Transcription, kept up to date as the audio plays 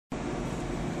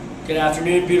Good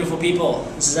afternoon, beautiful people.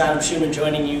 This is Adam Schuman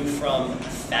joining you from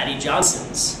Fatty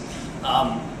Johnson's.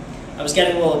 I was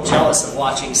getting a little jealous of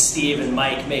watching Steve and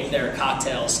Mike make their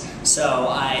cocktails, so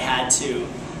I had to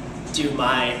do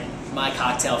my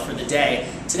cocktail for the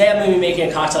day. Today I'm going to be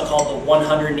making a cocktail called the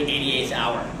 188th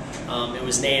Hour. It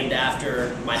was named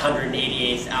after my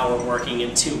 188th hour working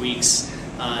in 2 weeks,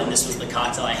 and this was the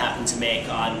cocktail I happened to make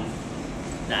on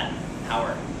that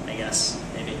hour, I guess,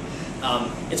 maybe.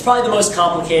 It's probably the most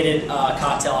complicated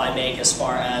cocktail I make as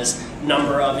far as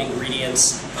number of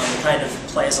ingredients. It kind of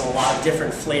plays on a lot of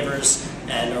different flavors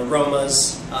and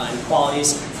aromas and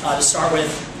qualities. To start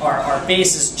with, our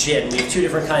base is gin. We have two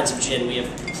different kinds of gin. We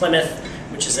have Plymouth,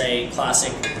 which is a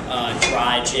classic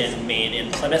dry gin made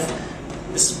in Plymouth.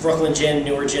 This is Brooklyn gin,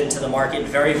 newer gin to the market.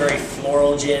 Very, very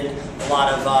floral gin. A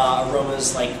lot of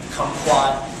aromas like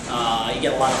kumquat. You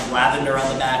get a lot of lavender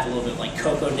on the back, a little bit like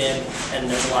cocoa nib, and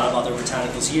there's a lot of other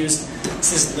botanicals used.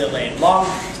 This is Lillet Blanc.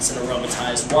 It's an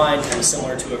aromatized wine, kind of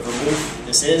similar to a vermouth.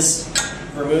 This is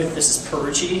vermouth. This is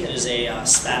Perucci. It is a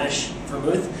Spanish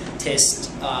vermouth. Tastes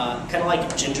kind of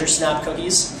like ginger snap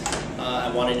cookies.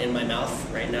 I want it in my mouth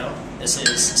right now. This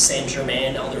is Saint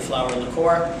Germain elderflower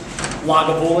liqueur.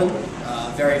 Lagavulin,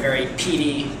 very, very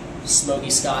peaty, smoky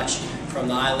scotch from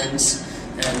the islands.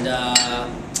 And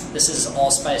this is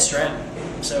allspice dram.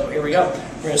 So here we go.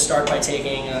 We're going to start by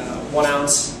taking 1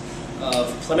 ounce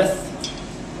of Plymouth.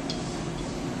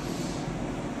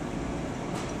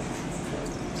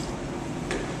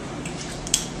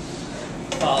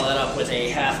 Follow that up with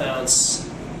a ½ ounce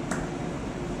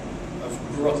of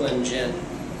Brooklyn gin.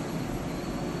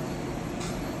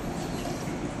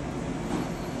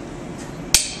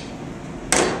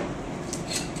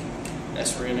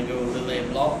 Next we're going to go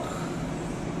Lillet Blanc.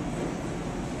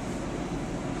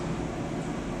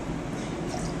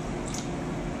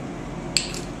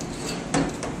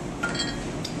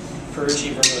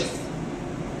 Perucci vermouth.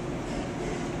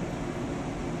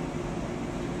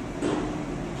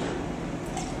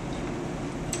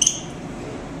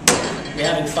 You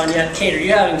having fun yet? Kate, are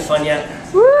you having fun yet?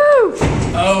 Woo!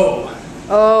 Oh.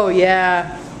 Oh,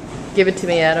 yeah. Give it to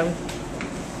me, Adam.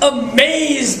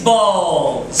 Amaze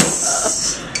balls!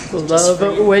 Love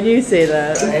it when you say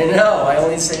that. I know, I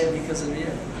only say it because of you.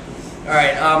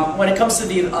 Alright, when it comes to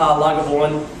the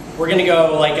Lagavulin, we're going to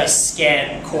go like a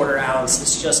scant ¼ ounce.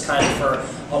 It's just kind of for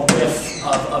a whiff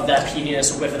of that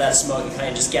peatiness, a whiff of that smoke. It kind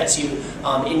of just gets you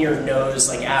in your nose,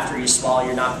 like after you swallow,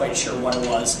 you're not quite sure what it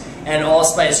was. And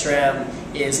allspice dram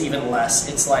is even less.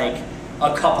 It's like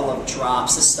a couple of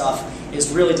drops. This stuff is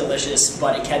really delicious,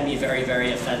 but it can be very,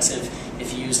 very offensive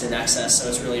if used in excess. So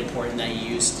it's really important that you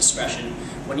use discretion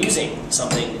when using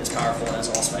something as powerful as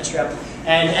allspice dram.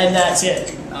 And that's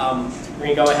it. We're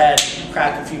going to go ahead and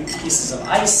crack a few pieces of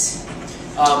ice.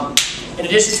 In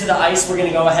addition to the ice, we're going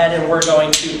to go ahead and we're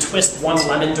going to twist 1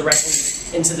 lemon directly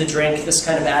into the drink. This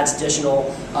kind of adds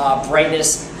additional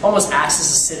brightness, almost acts as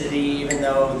acidity, even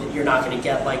though you're not going to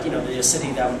get like, the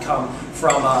acidity that would come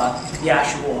from the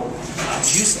actual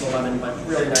juice of the lemon, but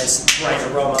really nice bright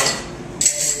aroma.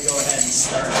 And we go ahead and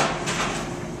stir it.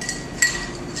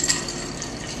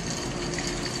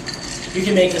 You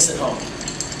can make this at home.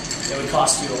 It would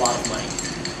cost you a lot of money.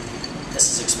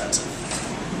 This is expensive.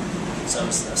 So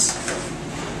is this.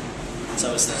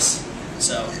 So is this.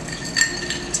 So,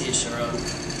 to each their own.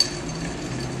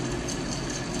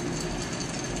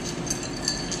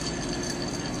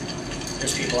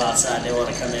 There's people outside, they want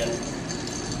to come in.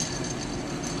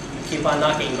 You keep on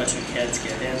knocking, but you can't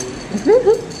get in.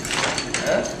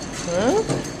 Huh? Huh?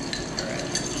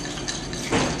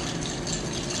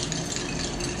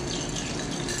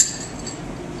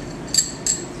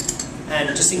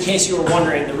 And just in case you were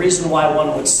wondering, the reason why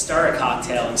one would stir a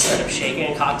cocktail instead of shaking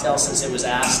a cocktail, since it was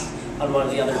asked on one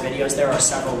of the other videos, there are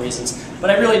several reasons. But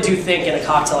I really do think in a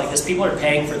cocktail like this, people are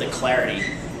paying for the clarity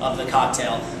of the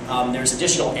cocktail. There's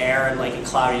additional air and like a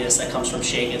cloudiness that comes from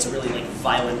shaking. It's a really like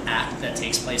violent act that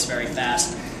takes place very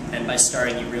fast. And by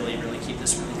stirring, you really, really keep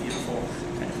this really beautiful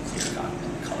kind of clear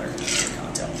color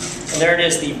cocktail. And there it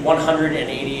is, the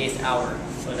 188th hour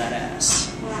for that ass.